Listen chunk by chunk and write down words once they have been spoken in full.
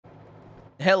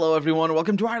Hello everyone,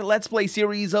 welcome to our Let's Play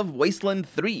series of Wasteland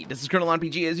 3. This is Colonel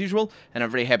RPG as usual, and I'm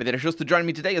very happy that you're chose to join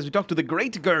me today as we talk to the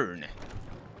Great Gurn.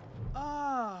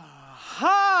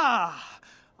 Ha!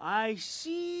 I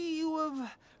see you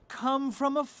have come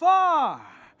from afar.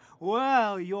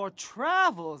 Well, your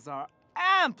travels are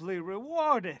amply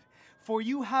rewarded, for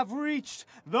you have reached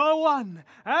the one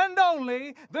and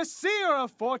only, the seer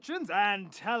of fortunes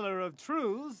and teller of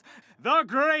truths, the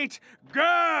Great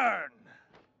Gurn!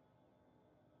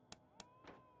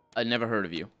 I never heard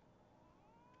of you.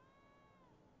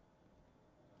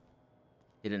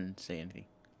 He didn't say anything.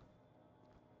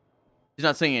 He's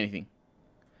not saying anything.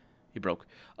 He broke.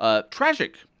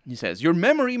 Tragic, he says. Your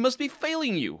memory must be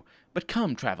failing you. But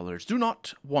come, travelers, do you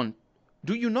not want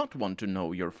to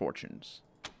know your fortunes?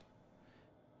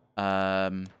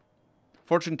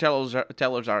 Fortune tellers are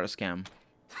a scam.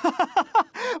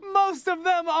 Most of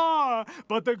them are,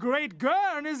 but the Great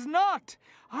Gurn is not.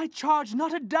 I charge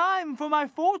not a dime for my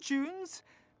fortunes.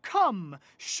 Come,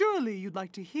 surely you'd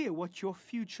like to hear what your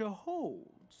future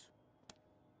holds.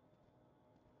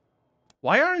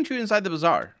 Why aren't you inside the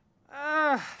bazaar?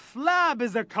 Flab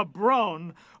is a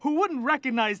cabron who wouldn't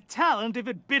recognize talent if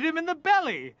it bit him in the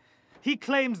belly. He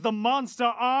claims the monster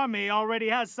army already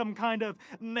has some kind of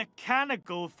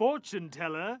mechanical fortune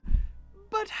teller.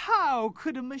 But how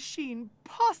could a machine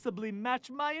possibly match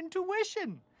my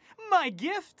intuition? My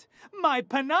gift? My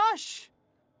panache?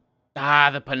 Ah,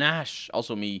 the panache.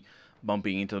 Also me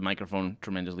bumping into the microphone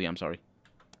tremendously. I'm sorry.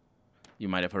 You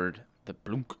might have heard the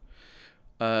blunk.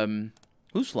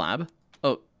 Who's Flab?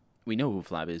 Oh, we know who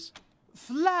Flab is.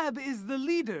 Flab is the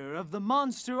leader of the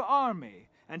monster army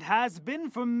and has been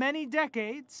for many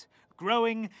decades,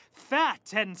 growing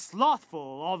fat and slothful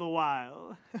all the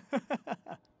while.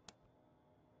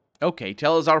 Okay,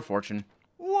 tell us our fortune.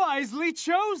 Wisely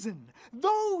chosen.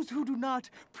 Those who do not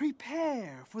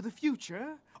prepare for the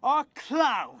future are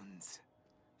clowns.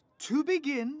 To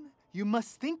begin, you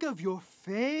must think of your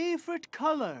favorite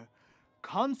color.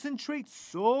 Concentrate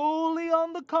solely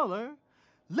on the color.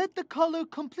 Let the color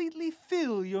completely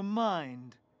fill your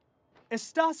mind.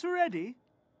 ¿Estás ready?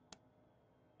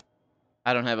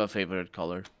 I don't have a favorite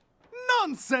color.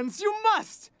 Nonsense, you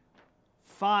must!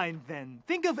 Fine then,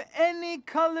 think of any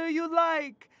color you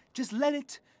like. Just let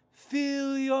it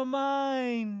fill your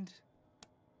mind.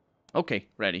 Okay,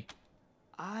 ready.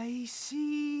 I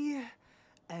see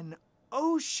an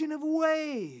ocean of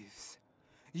waves.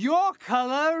 Your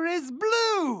color is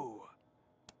blue.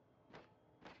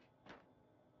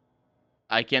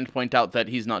 I can't point out that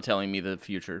he's not telling me the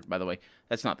future, by the way.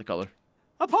 That's not the color.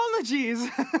 Apologies.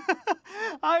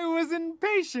 I was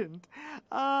impatient.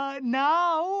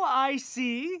 Now I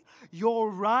see you're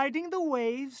riding the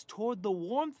waves toward the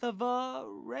warmth of a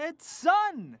red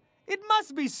sun. It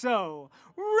must be so.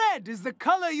 Red is the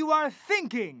color you are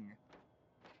thinking.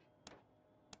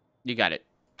 You got it.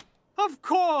 Of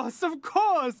course, of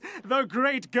course. The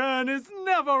Great Gurn is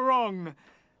never wrong.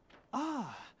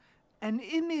 An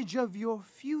image of your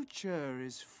future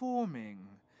is forming.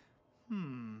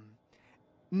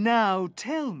 Now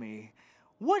tell me,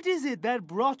 what is it that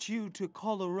brought you to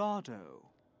Colorado?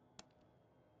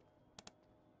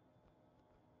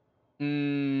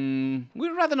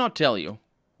 We'd rather not tell you.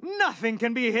 Nothing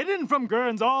can be hidden from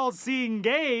Gurn's all-seeing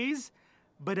gaze.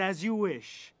 But as you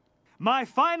wish. My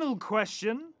final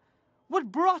question,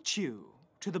 what brought you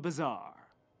to the bazaar?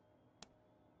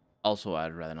 Also,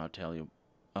 I'd rather not tell you.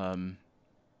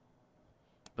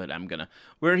 But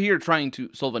we're here trying to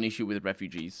solve an issue with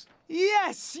refugees.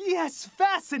 Yes, yes,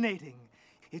 fascinating.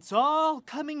 It's all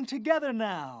coming together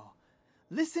now.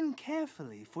 Listen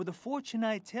carefully, for the fortune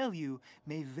I tell you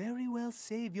may very well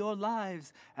save your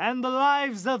lives and the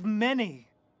lives of many.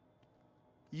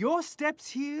 Your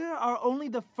steps here are only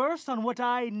the first on what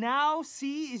I now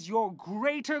see is your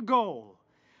greater goal,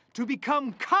 to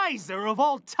become Kaiser of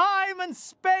all time and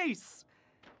space.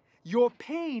 Your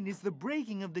pain is the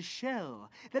breaking of the shell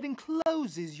that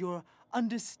encloses your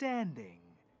understanding.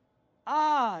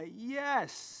 Ah,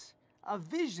 yes, a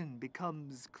vision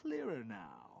becomes clearer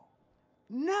now.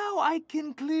 Now I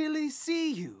can clearly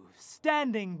see you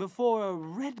standing before a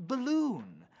red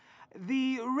balloon.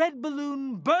 The red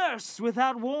balloon bursts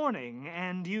without warning,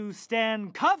 and you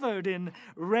stand covered in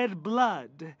red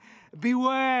blood.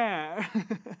 Beware!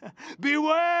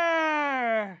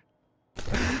 Beware!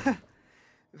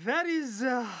 That is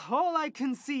all I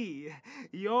can see.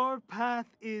 Your path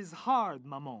is hard,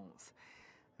 mamans.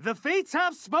 The fates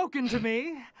have spoken to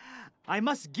me. I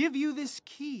must give you this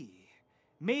key.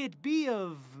 May it be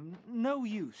of no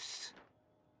use.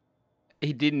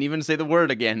 He didn't even say the word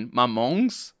again.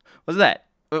 Mamons? What's that?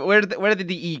 Where did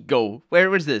the E go? Where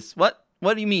was this? What?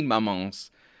 What do you mean,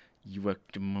 mammons? You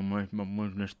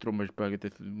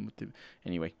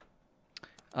anyway.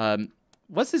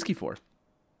 What's this key for?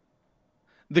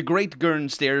 The great Gurn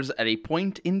stares at a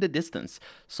point in the distance,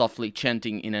 softly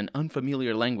chanting in an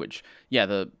unfamiliar language. Yeah,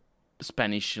 the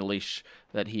Spanish-ish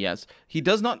that he has. He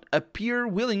does not appear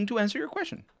willing to answer your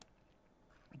question.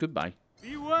 Goodbye.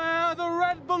 Beware the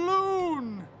red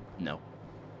balloon! No.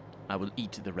 I will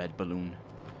eat the red balloon.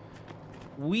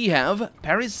 We have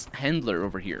Paris Handler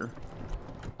over here,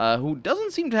 who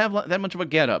doesn't seem to have that much of a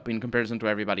get-up in comparison to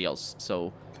everybody else.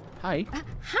 So, hi.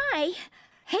 Hi.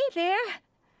 Hey there.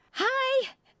 Hi.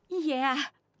 Yeah,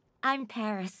 I'm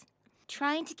Paris.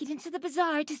 Trying to get into the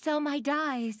bazaar to sell my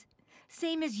dyes.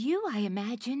 Same as you, I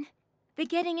imagine. The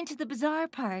getting into the bazaar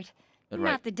part,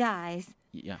 not the dyes.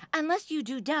 Yeah. Unless you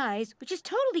do dyes, which is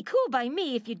totally cool by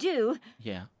me if you do.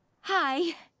 Yeah.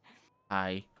 Hi.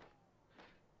 Hi.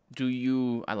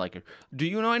 I like her. Do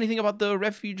you know anything about the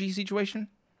refugee situation?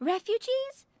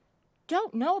 Refugees?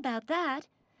 Don't know about that.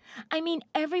 I mean,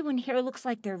 everyone here looks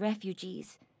like they're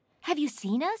refugees. Have you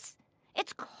seen us?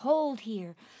 It's cold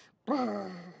here.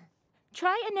 Brr.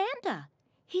 Try Ananda.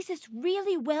 He's this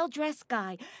really well-dressed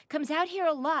guy. Comes out here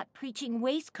a lot preaching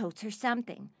waistcoats or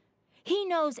something. He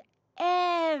knows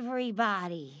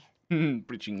everybody.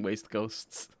 Preaching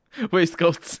waistcoats.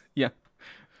 Waistcoats, yeah.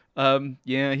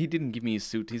 Yeah, he didn't give me his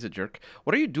suit. He's a jerk.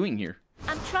 What are you doing here?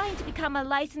 I'm trying to become a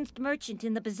licensed merchant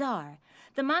in the bazaar.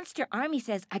 The monster army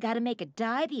says I gotta make a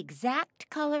dye the exact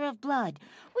color of blood,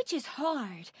 which is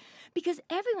hard, because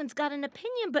everyone's got an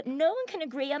opinion, but no one can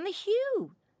agree on the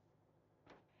hue.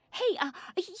 Hey,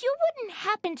 you wouldn't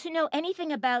happen to know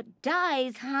anything about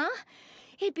dyes, huh?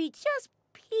 It'd be just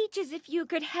peaches if you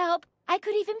could help. I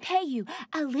could even pay you,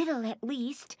 a little at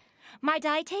least. My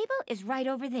dye table is right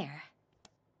over there.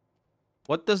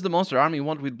 What does the monster army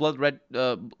want with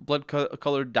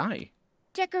blood-colored dye?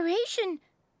 Decoration,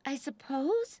 I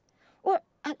suppose? Or,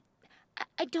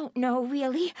 I don't know,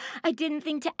 really. I didn't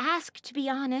think to ask, to be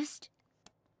honest.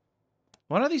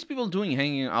 What are these people doing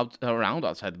hanging out around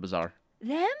outside the bazaar?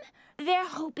 Them? They're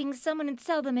hoping someone would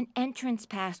sell them an entrance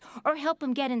pass or help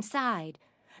them get inside.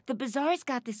 The bazaar's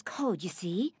got this code, you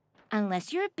see.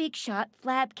 Unless you're a big shot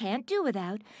Flab can't do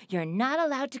without, you're not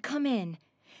allowed to come in.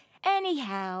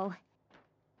 Anyhow...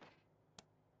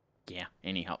 Yeah,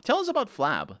 anyhow. Tell us about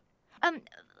Flab.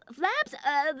 Flab's,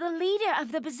 the leader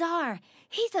of the bazaar.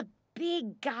 He's a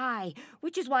big guy,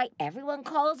 which is why everyone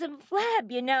calls him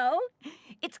Flab, you know?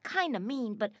 It's kind of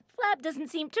mean, but Flab doesn't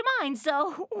seem to mind,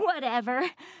 so whatever.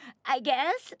 I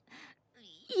guess.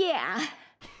 Yeah.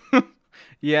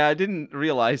 Yeah, I didn't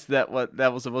realize what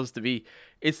that was supposed to be.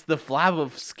 It's the flab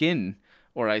of skin,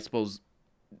 or I suppose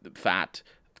fat,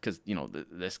 because, you know,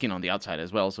 the skin on the outside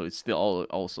as well, so it's still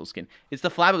also skin. It's the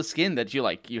flab of skin that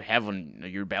you have on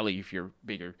your belly if you're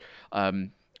bigger,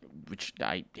 which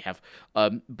I have.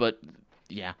 But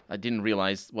yeah, I didn't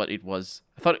realize what it was.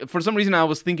 I thought, for some reason, I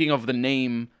was thinking of the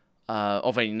name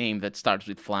of a name that starts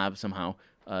with flab somehow,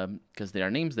 because there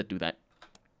are names that do that.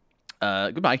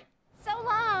 Goodbye. So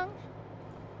long.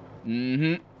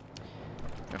 Mm-hmm.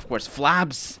 Of course,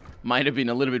 flabs might have been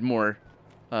a little bit more.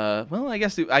 Well, I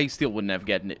guess I still wouldn't have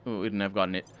gotten it.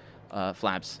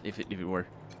 Flabs if it were.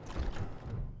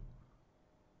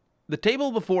 The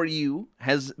table before you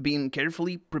has been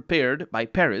carefully prepared by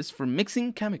Paris for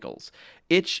mixing chemicals.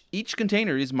 Each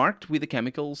container is marked with the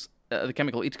chemical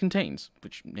it contains,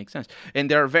 which makes sense. And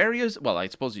there are various. Well, I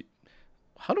suppose.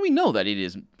 How do we know that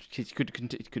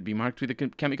it could be marked with a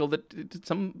chemical that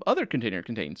some other container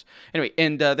contains? Anyway,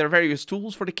 and there are various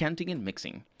tools for decanting and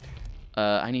mixing.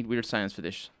 I need weird science for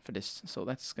this. So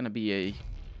that's gonna be a.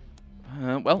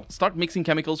 Well, start mixing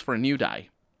chemicals for a new dye.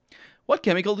 What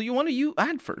chemical do you want to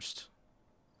add first?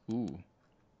 Ooh.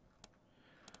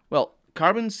 Well,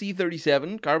 carbon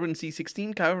C37, carbon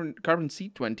C16, carbon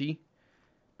C20,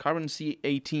 carbon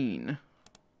C18.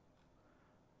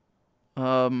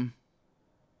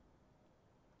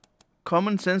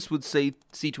 Common sense would say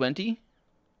C20,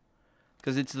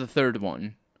 because it's the third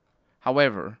one.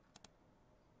 However,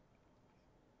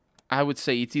 I would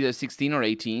say it's either 16 or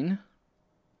 18.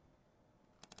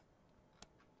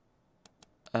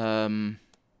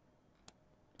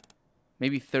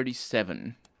 Maybe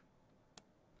 37.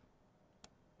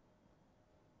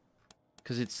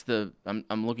 Because it's the...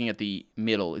 I'm looking at the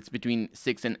middle. It's between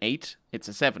 6 and 8. It's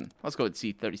a 7. Let's go with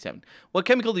C37. What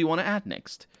chemical do you want to add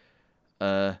next?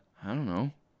 I don't know.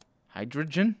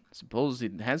 Hydrogen? Suppose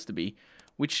it has to be.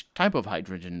 Which type of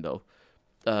hydrogen, though?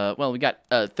 Well, we got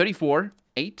 34,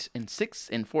 8, and 6,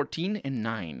 and 14, and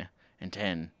 9, and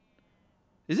 10.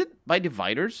 Is it by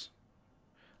dividers?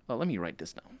 Well, let me write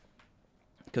this down.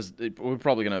 because we're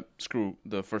probably gonna screw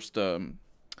the first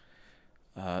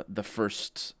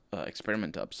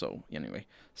experiment up. So anyway,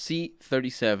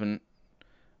 C37.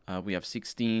 We have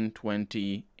 16,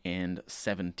 20, and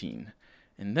 17.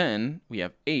 And then we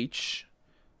have H.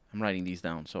 I'm writing these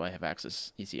down so I have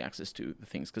easy access to the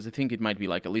things, because I think it might be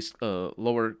like at least a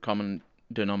lower common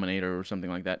denominator or something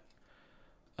like that.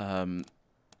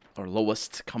 Or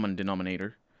lowest common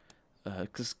denominator.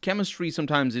 Because chemistry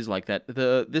sometimes is like that.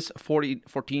 This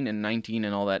 14 and 19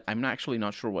 and all that, I'm actually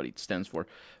not sure what it stands for,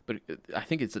 but I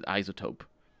think it's an isotope.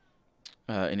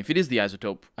 And if it is the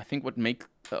isotope, I think what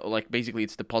basically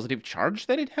it's the positive charge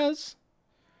that it has.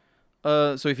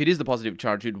 So if it is the positive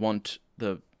charge, you'd want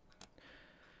the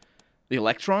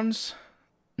electrons.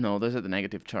 No, those are the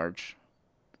negative charge.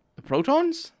 The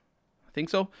protons? I think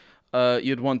so.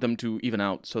 You'd want them to even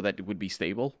out so that it would be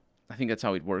stable. I think that's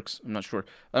how it works. I'm not sure.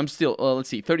 I'm still, let's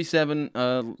see, 37,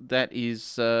 that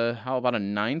is, how about a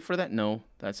 9 for that? No,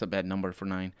 that's a bad number for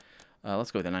 9.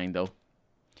 Let's go with a 9, though.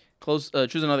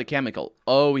 Choose another chemical.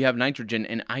 Oh, we have nitrogen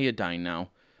and iodine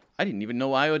now. I didn't even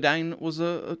know iodine was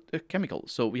a chemical.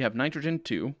 So we have nitrogen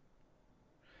 2,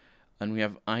 and we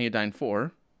have iodine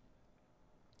 4,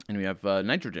 and we have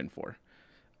nitrogen 4.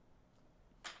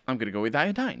 I'm going to go with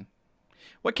iodine.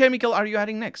 What chemical are you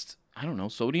adding next? I don't know,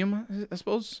 sodium, I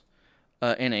suppose?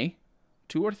 Na,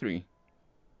 2 or 3?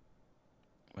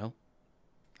 Well,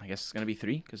 I guess it's going to be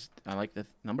 3, because I like the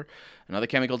number. Another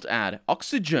chemical to add.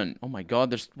 Oxygen. Oh my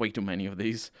god, there's way too many of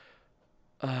these.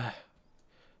 I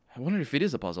wonder if it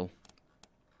is a puzzle.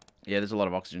 Yeah, there's a lot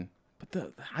of oxygen. But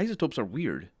the isotopes are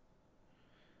weird.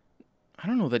 I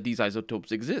don't know that these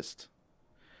isotopes exist.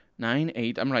 9,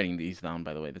 8. I'm writing these down,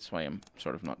 by the way. That's why I'm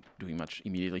sort of not doing much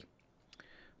immediately.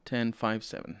 10, 5,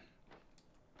 7.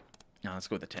 Now let's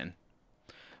go with the 10.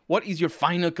 What is your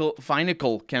final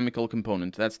chemical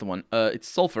component? That's the one. It's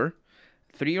sulfur.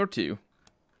 3 or 2.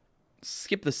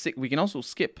 Skip the 6. We can also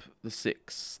skip the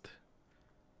 6th.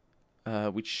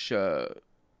 Which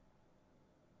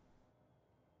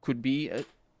could be a...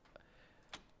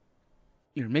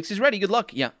 Your mix is ready. Good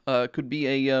luck. Yeah. Could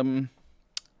be a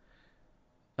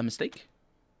mistake.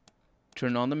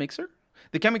 Turn on the mixer.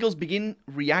 The chemicals begin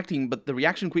reacting, but the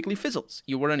reaction quickly fizzles.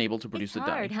 You were unable to produce it's a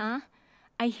dye. hard, huh?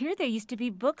 I hear there used to be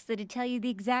books that'd tell you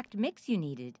the exact mix you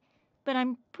needed, but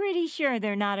I'm pretty sure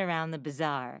they're not around the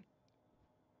bazaar.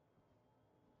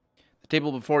 The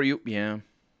table before you, yeah.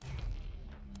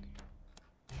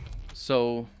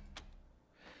 So,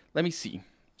 let me see.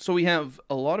 So we have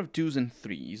a lot of 2s and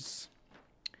 3s.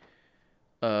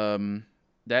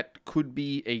 That could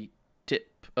be a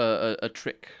tip, a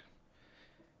trick.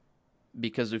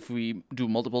 Because if we do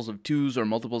multiples of 2s or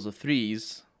multiples of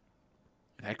 3s,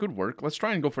 that could work. Let's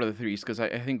try and go for the 3s, because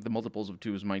I think the multiples of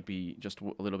 2s might be just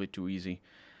a little bit too easy.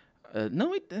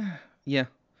 No, yeah.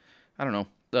 I don't know.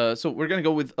 So we're going to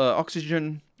go with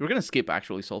oxygen. We're going to skip,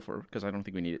 actually, sulfur, because I don't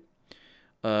think we need it.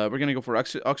 We're going to go for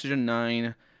oxygen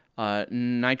 9,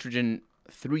 nitrogen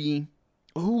 3.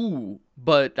 Ooh,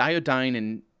 but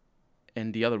iodine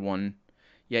and the other one,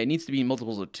 yeah, it needs to be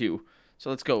multiples of 2. So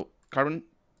let's go. Carbon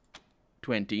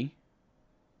 20.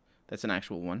 That's an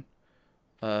actual one.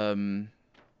 And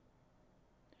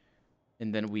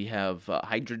then we have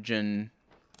hydrogen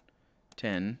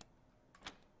 10.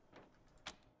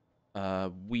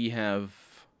 We have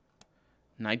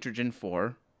nitrogen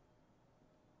 4.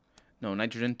 No,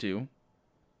 nitrogen 2.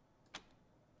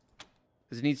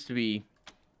 Because it needs to be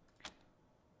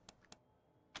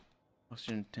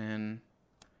oxygen 10,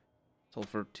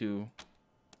 sulfur 2,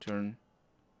 turn.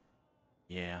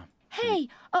 Yeah. Hey,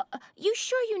 you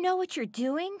sure you know what you're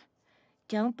doing?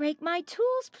 Don't break my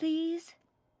tools, please.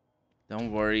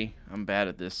 Don't worry, I'm bad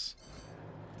at this.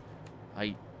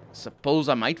 I suppose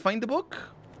I might find the book?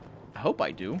 I hope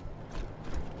I do.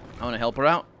 I want to help her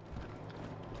out.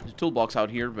 There's a toolbox out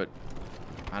here, but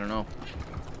I don't know.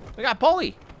 We got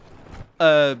Polly!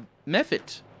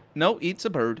 Mephit. No, it's a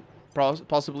bird.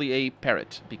 Possibly a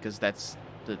parrot, because that's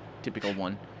the typical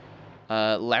one.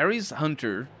 Larry's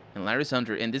Hunter,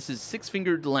 and this is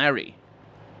Six-Fingered Larry.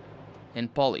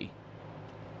 And Polly.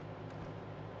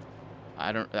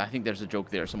 I think there's a joke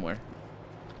there somewhere.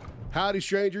 Howdy,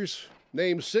 strangers.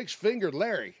 Name's Six-Fingered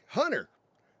Larry. Hunter.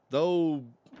 Though,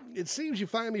 it seems you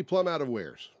find me plumb out of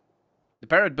wares. The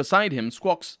parrot beside him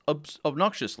squawks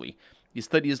obnoxiously. He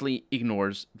studiously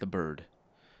ignores the bird.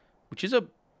 Which is a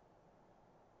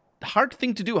hard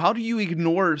thing to do. How do you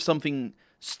ignore something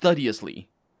studiously?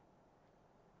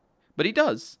 But he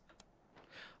does.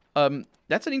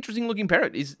 That's an interesting looking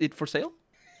parrot. Is it for sale?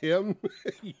 Him?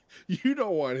 You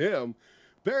don't want him.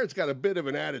 Parrot's got a bit of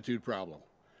an attitude problem.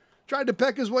 Tried to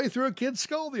peck his way through a kid's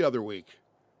skull the other week.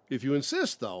 If you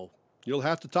insist, though, you'll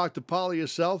have to talk to Polly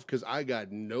yourself, because I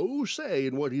got no say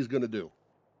in what he's going to do.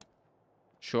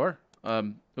 Sure.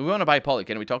 We want to buy Polly.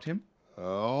 Can we talk to him?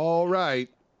 All right.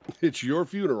 It's your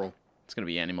funeral. It's going to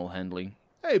be animal handling.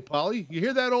 Hey, Polly, you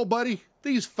hear that, old buddy?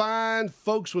 These fine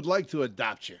folks would like to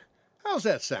adopt you. How's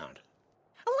that sound?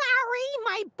 Larry,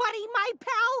 my buddy, my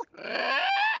pal.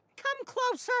 Come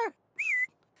closer.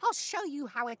 I'll show you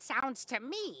how it sounds to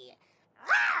me.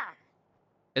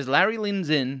 As Larry leans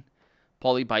in,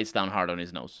 Polly bites down hard on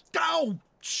his nose. Oh,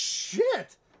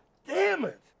 shit! Damn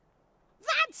it!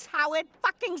 That's how it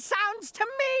fucking sounds to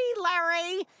me,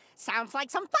 Larry. Sounds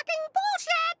like some fucking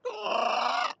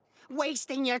bullshit.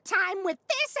 Wasting your time with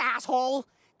this asshole.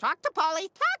 Talk to Polly.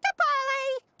 Talk to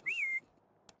Polly.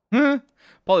 Huh?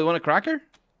 Polly, want a cracker?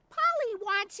 Polly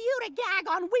wants you to gag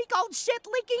on weak old shit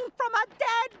leaking from a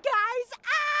dead guy's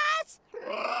ass.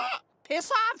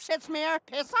 Piss off, Shitsmere.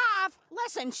 Piss off.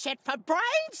 Listen, shit for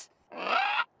brains.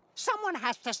 Someone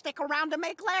has to stick around to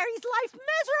make Larry's life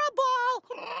miserable.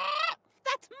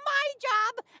 That's my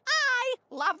job. I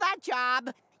love that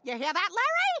job. You hear that,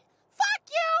 Larry? Fuck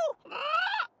you!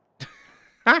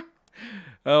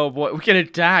 Oh boy, we can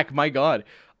attack. My God.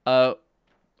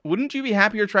 Wouldn't you be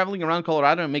happier traveling around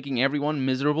Colorado and making everyone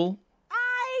miserable?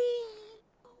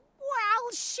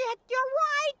 Well, shit, you're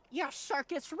right. You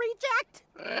circus reject.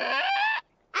 I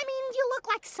mean, you look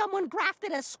like someone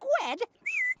grafted a squid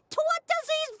to a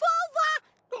diseased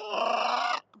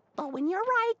vulva. But when you're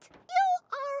right, you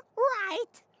are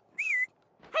right.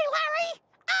 Hey, Larry,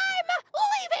 I'm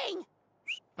leaving.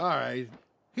 All right.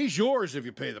 He's yours if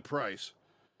you pay the price.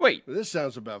 Wait. This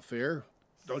sounds about fair,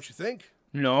 don't you think?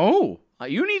 No.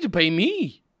 You need to pay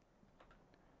me.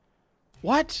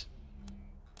 What?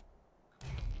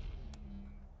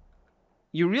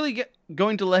 You really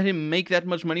going to let him make that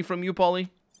much money from you, Polly?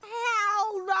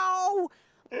 Hell no.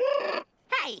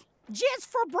 Hey, jizz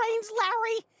for brains,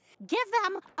 Larry. Give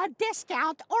them a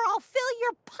discount or I'll fill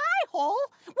your pie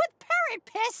hole with parrot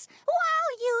piss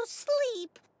while you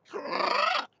sleep. Give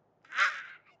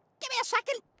me a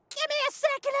second. Give me a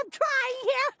second. I'm trying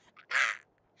here.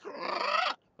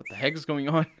 What the heck is going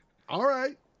on? All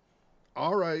right.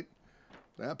 All right.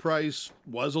 That price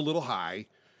was a little high.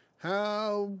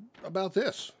 How about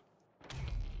this?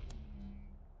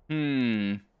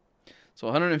 So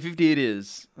 150 it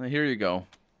is. Here you go.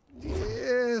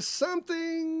 Yeah,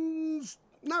 something's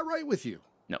not right with you.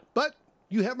 No. But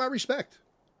you have my respect.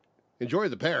 Enjoy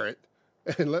the parrot,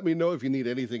 and let me know if you need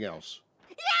anything else.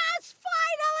 Yes,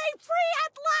 finally free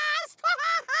at last!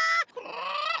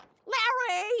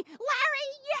 Larry,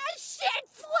 you shit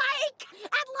flake!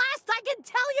 At last I can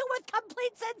tell you with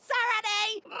complete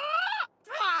sincerity!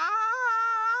 Fuck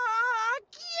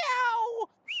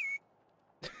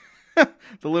you!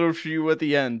 The little shoe at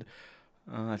the end.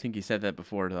 I think he said that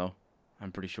before, though.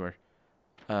 I'm pretty sure.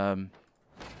 Well,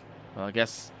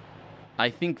 I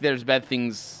think there's bad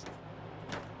things.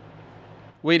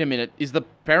 Wait a minute. Is the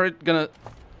parrot gonna...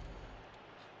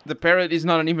 The parrot is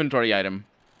not an inventory item.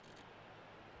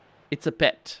 It's a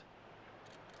pet.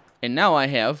 And now I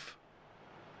have...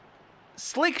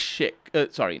 Chick.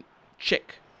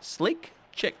 Slick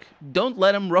Chick. Don't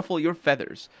let him ruffle your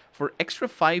feathers. For extra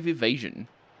 5 evasion.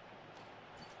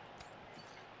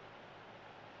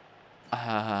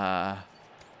 Well,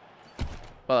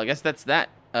 I guess that's that.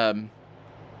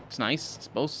 It's nice, I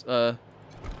suppose.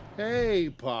 Hey,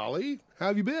 Polly. How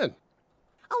have you been?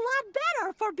 A lot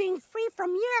better for being free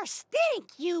from your stink,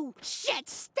 you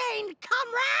shit-stained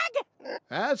comrade!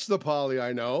 That's the Polly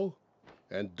I know.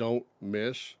 And don't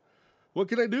miss. What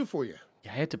can I do for you?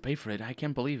 Yeah, I had to pay for it. I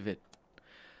can't believe it.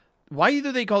 Why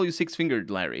do they call you Six-Fingered,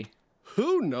 Larry?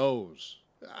 Who knows?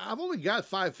 I've only got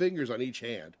 5 fingers on each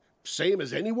hand. Same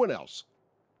as anyone else.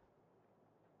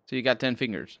 So you got 10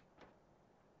 fingers.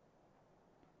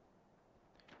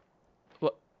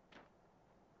 What?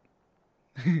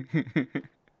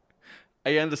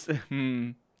 I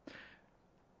understand.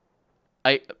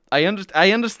 I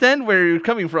understand where you're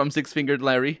coming from, Six-Fingered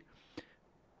Larry.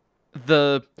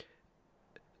 The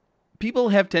people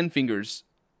have 10 fingers,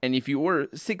 and if you were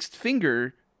sixth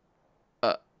finger,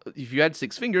 if you had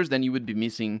 6 fingers, then you would be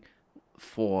missing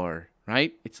 4,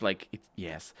 right? It's like,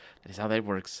 yes, that is how that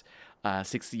works.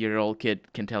 60-year-old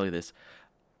kid can tell you this.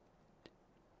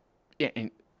 Yeah,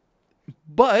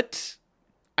 but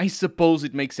I suppose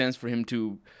it makes sense for him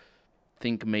to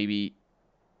think maybe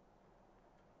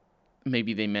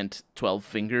they meant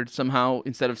 12-fingered somehow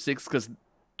instead of 6, because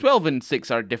 12 and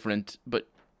 6 are different. But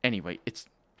anyway, it's...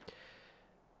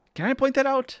 Can I point that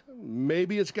out?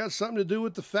 Maybe it's got something to do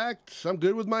with the fact I'm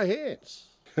good with my hands.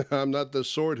 I'm not the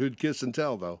sort who'd kiss and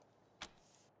tell, though.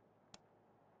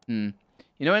 Yeah,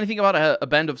 You know anything about a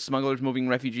band of smugglers moving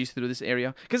refugees through this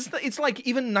area? Because it's like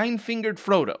even nine-fingered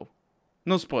Frodo.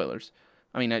 No spoilers.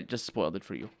 I mean, I just spoiled it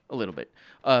for you a little bit.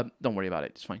 Don't worry about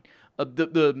it. It's fine.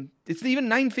 It's even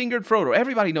nine-fingered Frodo.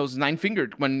 Everybody knows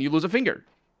nine-fingered when you lose a finger.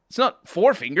 It's not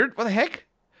four-fingered. What the heck?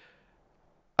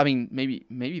 I mean,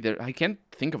 maybe there. I can't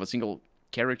think of a single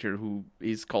character who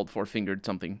is called four-fingered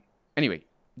something. Anyway,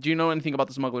 do you know anything about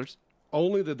the smugglers?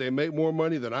 Only that they make more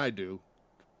money than I do.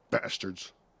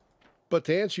 Bastards. But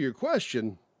to answer your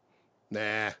question,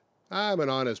 nah, I'm an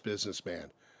honest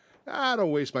businessman. I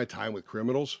don't waste my time with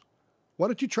criminals. Why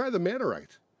don't you try the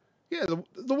Mannerite? Yeah,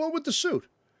 the one with the suit.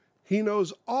 He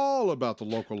knows all about the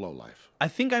local lowlife. I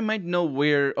think I might know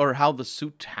where or how the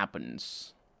suit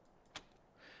happens.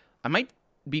 I might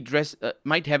be dressed.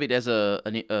 Might have it as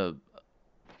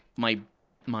my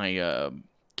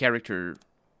character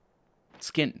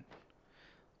skin.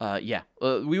 Yeah.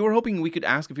 We were hoping we could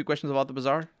ask a few questions about the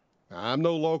bazaar. I'm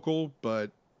no local,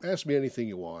 but ask me anything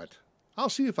you want. I'll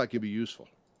see if I can be useful.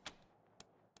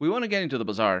 We want to get into the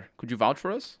bazaar. Could you vouch for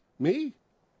us? Me?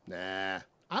 Nah,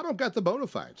 I don't got the bona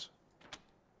fides.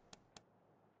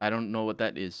 I don't know what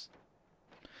that is.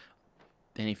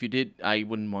 And if you did, I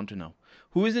wouldn't want to know.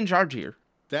 Who is in charge here?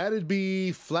 That'd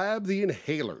be Flab the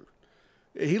Inhaler.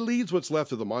 He leads what's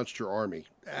left of the monster army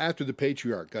after the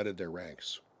Patriarch gutted their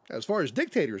ranks. As far as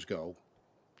dictators go,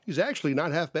 he's actually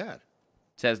not half bad.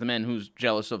 Says the man who's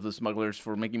jealous of the smugglers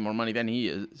for making more money than he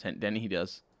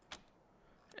does.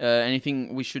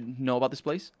 Anything we should know about this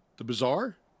place? The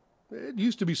bazaar? It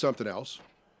used to be something else.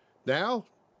 Now,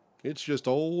 it's just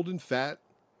old and fat,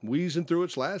 wheezing through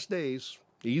its last days.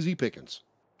 Easy pickings.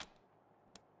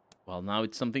 Well, now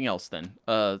it's something else then.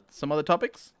 Some other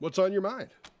topics? What's on your mind?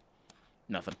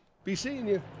 Nothing. Be seeing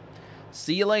you.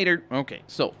 See you later. Okay,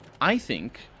 so I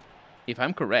think, if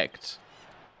I'm correct,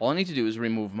 all I need to do is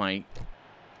remove my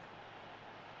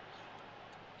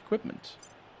equipment.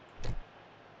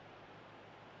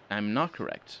 I'm not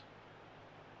correct.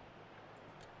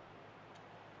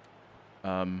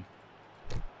 I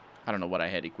don't know what I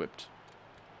had equipped.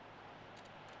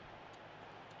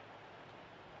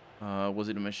 Was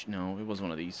it a machine? No, it was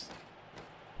one of these.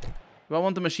 Do I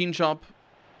want the machine shop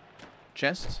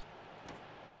chest?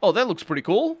 Oh, that looks pretty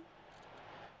cool.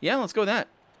 Yeah, let's go with that.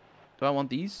 Do I want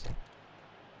these?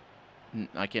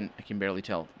 I can barely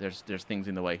tell. There's things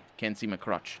in the way. Can't see my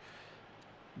crotch.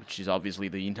 Which is obviously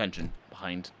the intention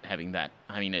behind having that.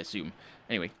 I mean, I assume.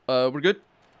 Anyway, we're good?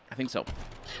 I think so.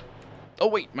 Oh,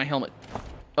 wait, my helmet.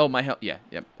 Oh, my helmet. Yeah,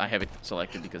 I have it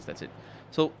selected because that's it.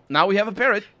 So, now we have a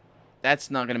parrot.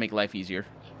 That's not going to make life easier.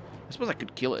 I suppose I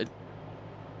could kill it.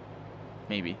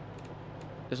 Maybe.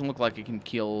 Doesn't look like I can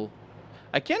kill...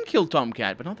 I can kill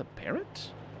Tomcat, but not the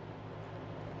parrot?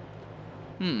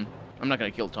 I'm not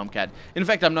going to kill Tomcat. In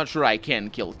fact, I'm not sure I can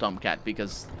kill Tomcat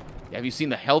because... Have you seen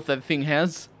the health that thing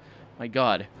has? My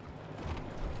god.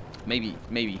 Maybe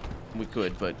we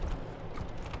could, but...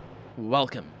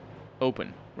 Welcome.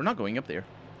 Open. We're not going up there.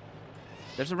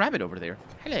 There's a rabbit over there.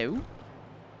 Hello.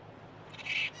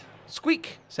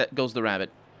 Squeak! Goes the rabbit.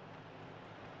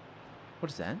 What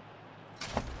is that?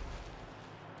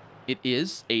 It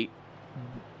is a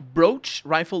brooch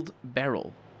rifled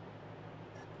barrel.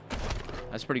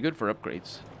 That's pretty good for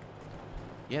upgrades.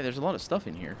 Yeah, there's a lot of stuff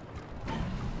in here.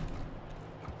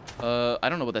 I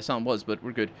don't know what that sound was, but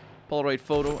we're good. Polaroid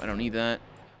photo. I don't need that.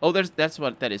 Oh, that's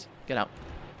what that is. Get out.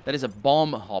 That is a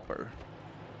bomb hopper.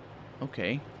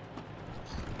 Okay.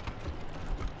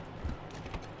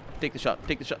 Take the shot.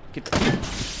 Take the shot. Take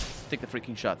the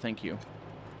freaking shot. Thank you.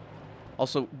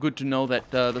 Also, good to know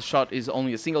that the shot is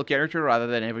only a single character rather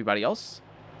than everybody else.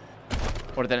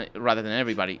 Or rather than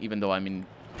everybody, even though I'm in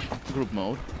group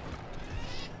mode.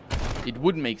 It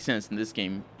wouldn't make sense in this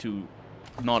game to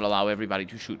not allow everybody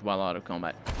to shoot while out of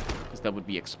combat. Because that would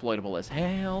be exploitable as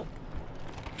hell.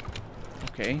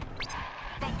 Okay.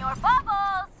 Senor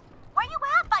Bubbles! Where you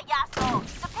at, payaso?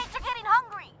 The pigs are getting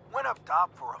hungry. Went up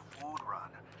top for a food run.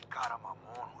 Got a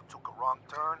mamon who took a wrong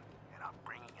turn, and I'm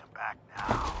bringing him back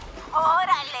now.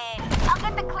 Orale! I'll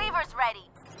get the cleavers ready.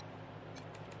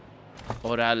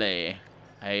 Orale.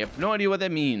 I have no idea what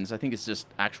that means. I think it's just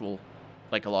actual,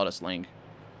 like a lot of slang.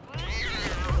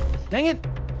 Dang it!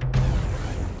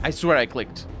 I swear I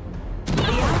clicked. The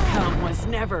outcome was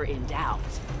never in doubt.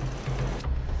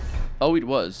 Oh, it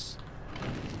was.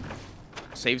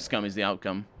 Save scum is the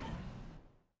outcome.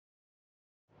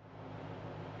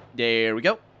 There we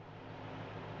go.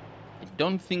 I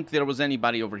don't think there was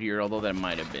anybody over here, although there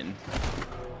might have been.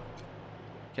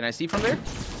 Can I see from there?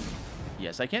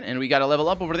 Yes, I can. And we got a level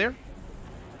up over there.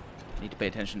 Need to pay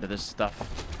attention to this stuff.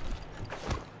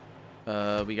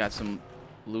 We got some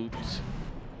loot.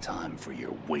 Time for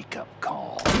your wake-up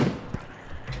call.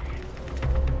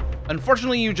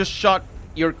 Unfortunately, you just shot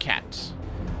your cat.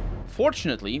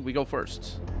 Fortunately, we go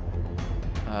first.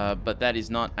 But that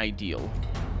is not ideal.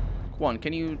 Quan,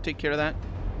 can you take care of that?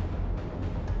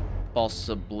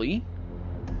 Possibly.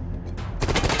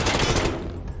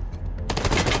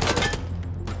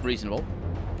 Reasonable.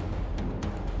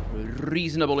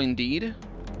 Reasonable indeed.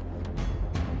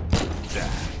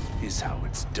 That is how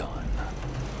it's done.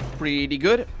 Pretty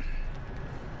good.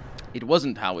 It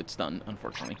wasn't how it's done,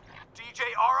 unfortunately. DJ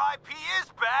RIP is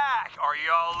back. Are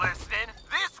y'all listening?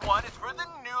 This one is for the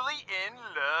newly in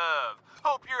love.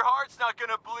 Hope your heart's not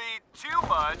gonna bleed too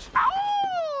much.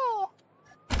 Ow!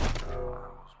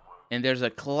 And there's a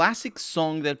classic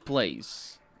song that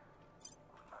plays.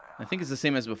 I think it's the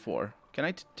same as before. Can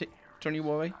I turn you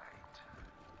away?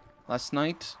 Last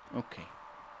night? Okay.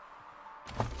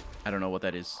 I don't know what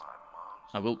that is.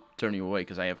 I will turn you away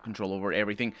because I have control over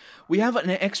everything. We have an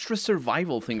extra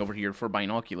survival thing over here for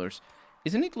binoculars.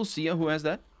 Isn't it Lucia who has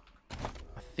that?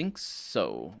 I think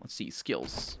so. Let's see.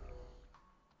 Skills.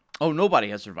 Oh, nobody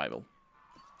has survival.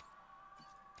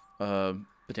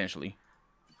 Potentially.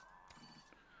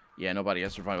 Yeah, nobody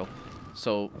has survival.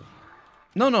 So,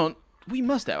 no, we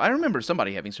must have. I remember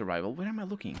somebody having survival. Where am I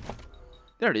looking?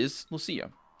 There it is, Lucia.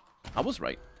 I was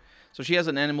right. So she has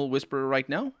an animal whisperer right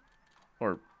now?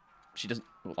 Or she doesn't...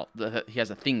 Well, he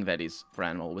has a thing that is for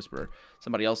animal whisperer.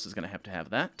 Somebody else is going to have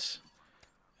that.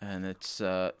 And it's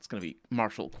going to be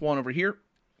Marshall Quan over here.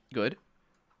 Good.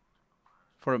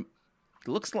 For a... It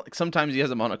looks like sometimes he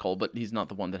has a monocle, but he's not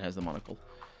the one that has the monocle.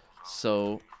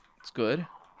 So, it's good.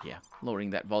 Yeah,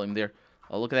 lowering that volume there.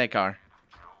 Oh, look at that car.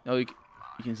 Oh, you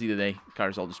can see the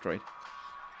car's all destroyed.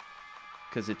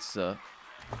 Because it's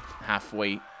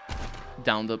halfway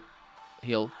down the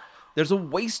hill. There's a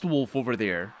waste wolf over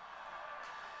there.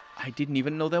 I didn't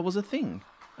even know that was a thing.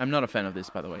 I'm not a fan of this,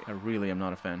 by the way. I really am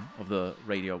not a fan of the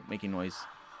radio making noise.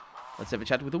 Let's have a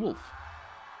chat with the wolf.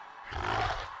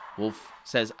 Wolf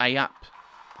says, "Ayap."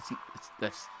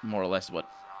 That's more or less what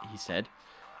he said.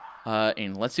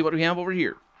 And let's see what we have over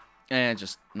here. And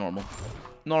just normal.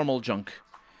 Normal junk.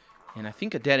 And I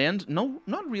think a dead end. No,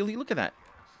 not really. Look at that.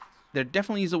 There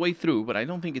definitely is a way through, but I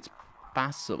don't think it's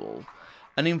passable.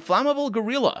 An inflammable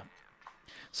gorilla.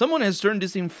 Someone has turned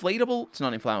this inflatable, it's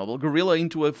not inflammable, gorilla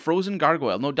into a frozen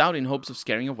gargoyle, no doubt in hopes of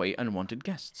scaring away unwanted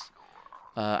guests.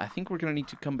 I think we're going to need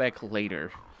to come back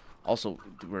later. Also,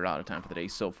 we're out of time for the day.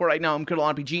 So for right now, I'm Colonel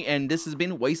RPG, and this has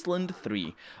been Wasteland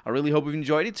 3. I really hope you've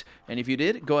enjoyed it, and if you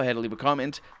did, go ahead and leave a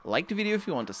comment. Like the video if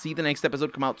you want to see the next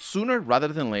episode come out sooner rather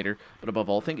than later. But above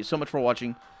all, thank you so much for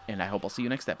watching, and I hope I'll see you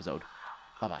next episode.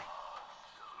 Bye-bye.